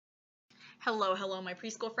Hello, hello, my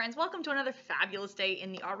preschool friends. Welcome to another fabulous day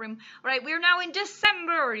in the art room. All right, we are now in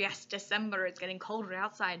December. Yes, December. It's getting colder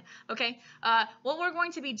outside. Okay, what we're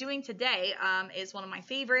going to be doing today is one of my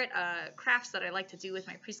favorite crafts that I like to do with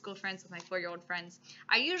my preschool friends, with my 4-year-old friends.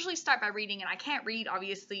 I usually start by reading, and I can't read,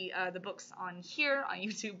 obviously, the books on here on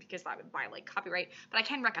YouTube because that would violate copyright, but I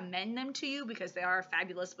can recommend them to you because they are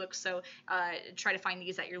fabulous books. So try to find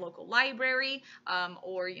these at your local library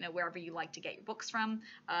or, wherever you like to get your books from.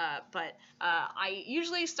 I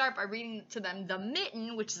usually start by reading to them The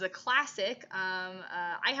Mitten, which is a classic.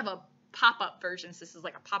 I have a pop-up version, so this is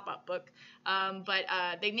like a pop-up book, but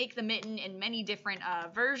they make The Mitten in many different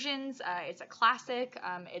versions. It's a classic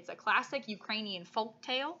Ukrainian folk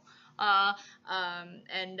tale.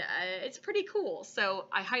 It's pretty cool, so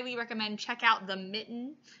I highly recommend check out The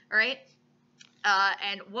Mitten. All right,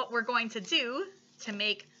 and what we're going to do to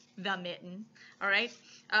make The Mitten, all right,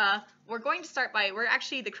 we're going to start by,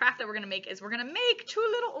 the craft that we're going to make is we're going to make two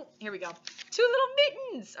little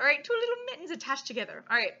mittens, all right, two little mittens attached together.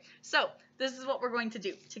 All right, so this is what we're going to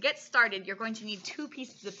do. To get started, you're going to need 2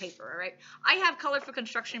 pieces of paper, all right? I have colorful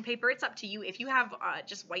construction paper. It's up to you. If you have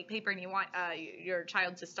just white paper and you want your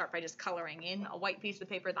child to start by just coloring in a white piece of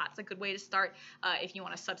paper, that's a good way to start. If you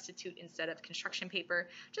want to substitute instead of construction paper,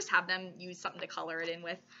 just have them use something to color it in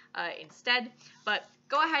with instead. But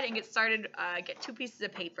go ahead and get started. Get 2 pieces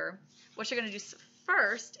of paper. What you're going to do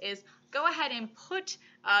first is go ahead and put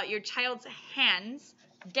your child's hands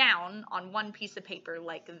down on one piece of paper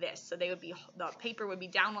like this. So the paper would be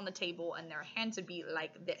down on the table and their hands would be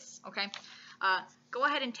like this, okay? Go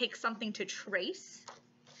ahead and take something to trace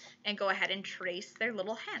and go ahead and trace their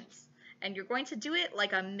little hands. And you're going to do it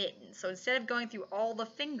like a mitten. So instead of going through all the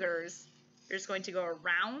fingers, you're just going to go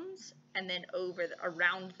around and then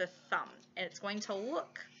around the thumb. And it's going to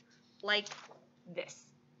look like this,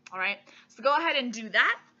 all right? So go ahead and do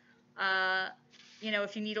that.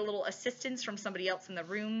 If you need a little assistance from somebody else in the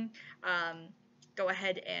room, go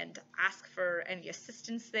ahead and ask for any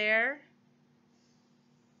assistance there.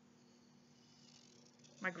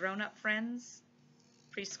 My grown-up friends,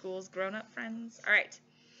 preschool's grown-up friends. All right,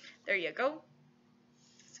 there you go.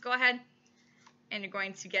 So go ahead and you're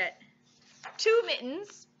going to get 2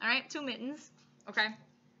 mittens, all right, 2 mittens, okay?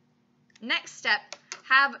 Next step,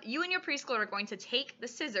 you and your preschooler are going to take the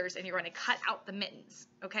scissors and you're going to cut out the mittens,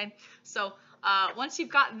 okay? So once you've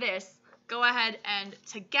got this, go ahead and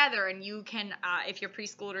together, and you can, if your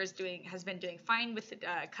preschooler has been doing fine with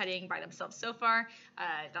cutting by themselves so far,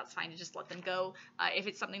 that's fine to just let them go. If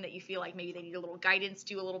it's something that you feel like maybe they need a little guidance,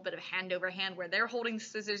 do a little bit of hand over hand where they're holding the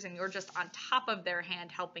scissors and you're just on top of their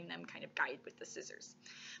hand helping them kind of guide with the scissors.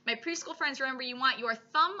 My preschool friends, remember, you want your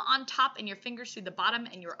thumb on top and your fingers through the bottom,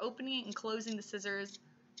 and you're opening and closing the scissors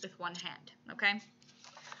with one hand, okay?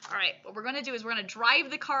 All right, what we're going to do is we're going to drive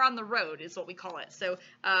the car on the road is what we call it. So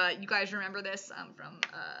you guys remember this from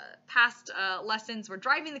past lessons. We're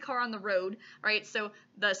driving the car on the road, all right? So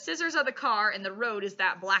the scissors are the car and the road is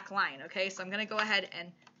that black line, okay? So I'm going to go ahead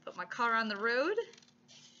and put my car on the road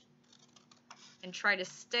and try to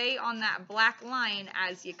stay on that black line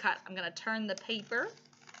as you cut. I'm going to turn the paper,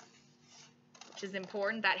 which is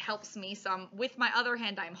important. That helps me. So with my other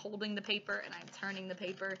hand, I'm holding the paper and I'm turning the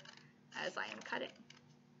paper as I am cutting.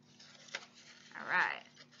 All right.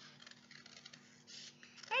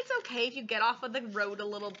 It's okay if you get off of the road a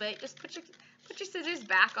little bit. Just put your scissors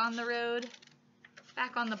back on the road,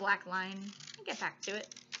 back on the black line, and get back to it.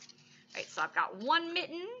 All right, so I've got 1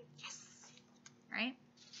 mitten. Yes. All right.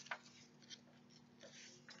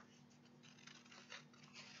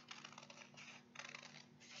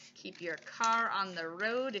 Keep your car on the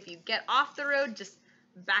road. If you get off the road, just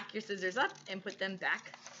back your scissors up and put them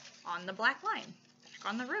back on the black line, back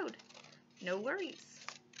on the road. No worries.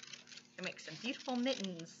 You make some beautiful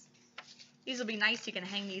mittens. These will be nice. You can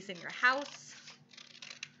hang these in your house.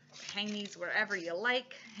 Hang these wherever you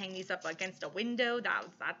like. Hang these up against a window. That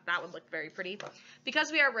would look very pretty.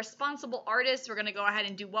 Because we are responsible artists, we're going to go ahead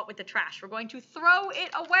and do what with the trash? We're going to throw it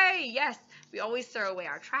away. Yes, we always throw away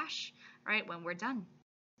our trash, right, when we're done.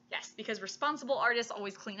 Yes, because responsible artists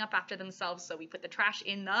always clean up after themselves, so we put the trash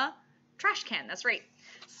in the trash can. That's right.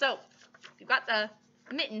 So we've got the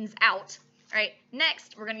mittens out. All right,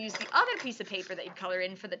 next we're going to use the other piece of paper that you color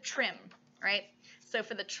in for the trim, right? So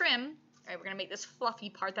for the trim, all right, we're going to make this fluffy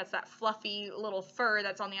part. That's that fluffy little fur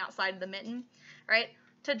that's on the outside of the mitten, right?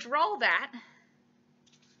 To draw that,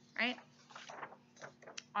 right,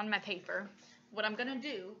 on my paper, what I'm going to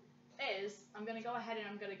do is I'm going to go ahead and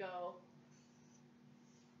I'm going to go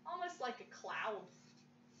almost like a cloud.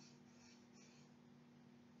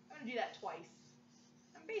 I'm going to do that twice.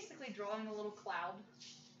 I'm basically drawing a little cloud.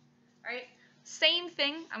 All right, same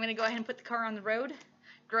thing. I'm going to go ahead and put the car on the road.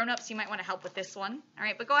 Grown-ups, you might want to help with this one. All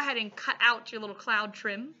right, but go ahead and cut out your little cloud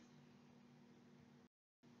trim.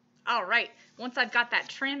 All right, once I've got that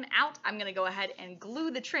trim out, I'm going to go ahead and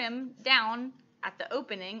glue the trim down at the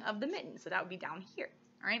opening of the mitten. So that would be down here.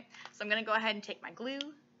 All right, so I'm going to go ahead and take my glue.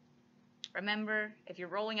 Remember, if you're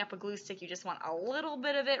rolling up a glue stick, you just want a little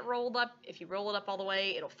bit of it rolled up. If you roll it up all the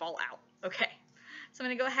way, it'll fall out. Okay, so I'm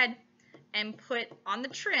going to go ahead and put on the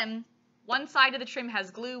trim. One side of the trim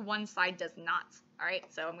has glue, one side does not. All right,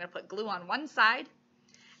 so I'm going to put glue on one side,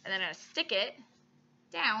 and then I'm going to stick it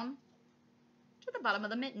down to the bottom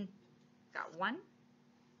of the mitten. Got one.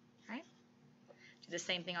 All right, do the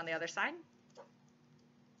same thing on the other side.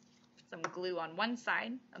 Some glue on one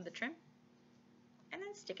side of the trim, and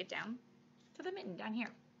then stick it down to the mitten down here.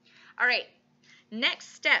 All right,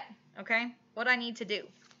 next step, okay, what I need to do.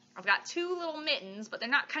 I've got two little mittens, but they're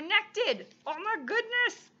not connected. Oh my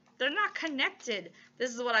goodness, they're not connected.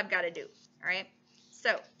 This is what I've got to do, all right?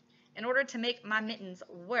 So, in order to make my mittens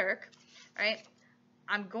work, all right,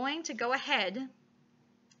 I'm going to go ahead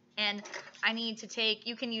and I need to take,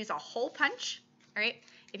 you can use a hole punch, all right?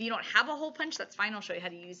 If you don't have a hole punch, that's fine. I'll show you how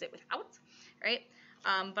to use it without, all right?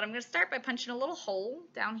 But I'm going to start by punching a little hole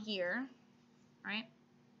down here, all right?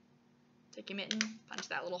 Take your mitten, punch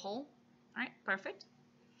that little hole, all right? Perfect.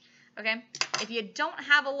 Okay, if you don't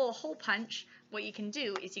have a little hole punch, what you can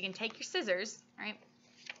do is you can take your scissors, all right?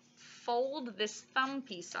 Fold this thumb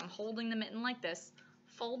piece. I'm holding the mitten like this.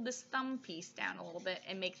 Fold this thumb piece down a little bit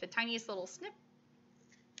and make the tiniest little snip.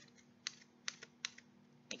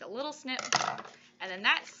 Make a little snip, and then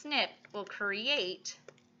that snip will create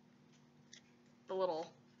the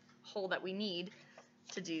little hole that we need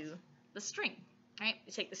to do the string. All right,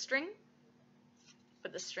 you take the string,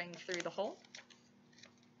 put the string through the hole.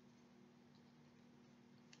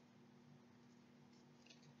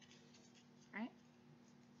 All right,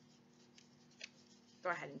 go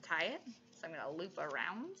ahead and tie it. So I'm going to loop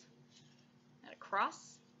around and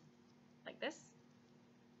across like this.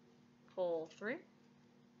 Pull through.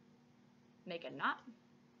 Make a knot.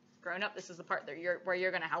 Grown up, this is the part that where you're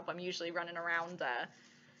going to help. I'm usually running around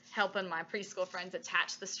helping my preschool friends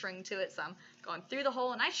attach the string to it. So I'm going through the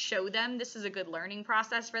hole, and I show them. This is a good learning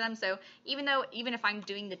process for them. So even if I'm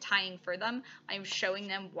doing the tying for them, I'm showing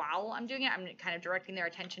them while I'm doing it. I'm kind of directing their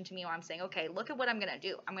attention to me while I'm saying, okay, look at what I'm going to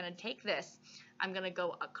do. I'm going to take this. I'm going to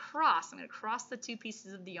go across. I'm going to cross the two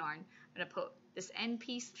pieces of the yarn. I'm going to put this end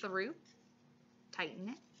piece through, tighten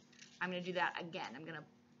it. I'm going to do that again. I'm going to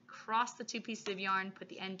cross the two pieces of yarn, put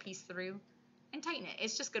the end piece through, and tighten it.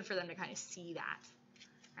 It's just good for them to kind of see that,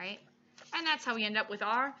 right? And that's how we end up with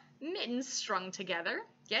our mittens strung together.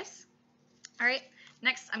 Yes? All right,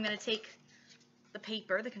 next I'm going to take the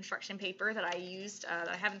paper, the construction paper that I used, that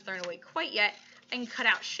I haven't thrown away quite yet, and cut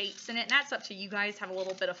out shapes in it. And that's up to you guys. Have a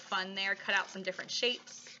little bit of fun there. Cut out some different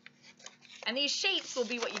shapes. And these shapes will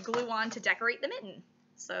be what you glue on to decorate the mitten.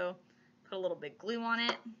 So put a little bit of glue on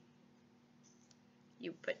it.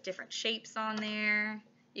 You put different shapes on there.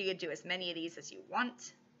 You could do as many of these as you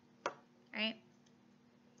want, right?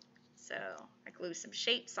 So I glue some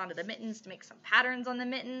shapes onto the mittens to make some patterns on the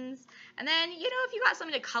mittens. And then, you know, if you got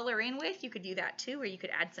something to color in with, you could do that too, or you could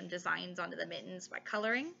add some designs onto the mittens by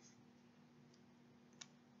coloring.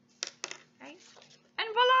 Okay. And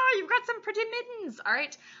voila, you've got some pretty mittens. All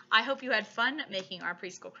right, I hope you had fun making our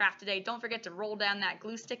preschool craft today. Don't forget to roll down that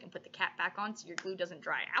glue stick and put the cap back on so your glue doesn't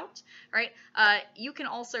dry out. All right, you can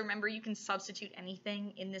also, remember, you can substitute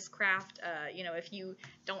anything in this craft. You know, if you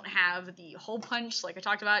don't have the hole punch like I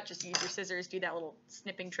talked about, just use your scissors, do that little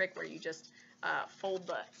snipping trick where you just fold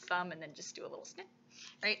the thumb and then just do a little snip,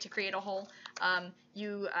 right, to create a hole.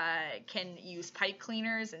 You can use pipe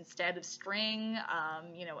cleaners instead of string.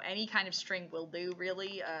 You know, any kind of string will do,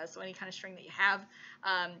 really. So any kind of string that you have.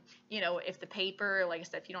 You know, if the paper, like I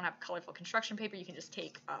said, if you don't have colorful construction paper, you can just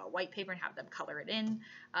take white paper and have them color it in.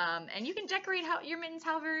 And you can decorate your mittens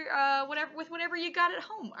however, with whatever you got at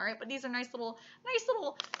home. All right, but these are nice little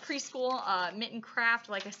preschool mitten craft.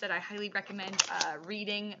 Like I said, I highly recommend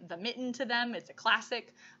reading The Mitten to them. It's a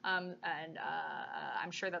classic, and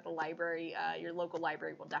I'm sure that the library, your local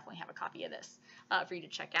library, will definitely have a copy of this for you to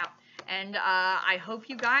check out. And I hope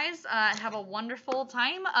you guys have a wonderful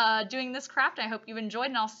time doing this craft. I hope you've enjoyed,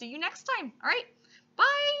 and I'll see you next time. All right,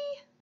 bye.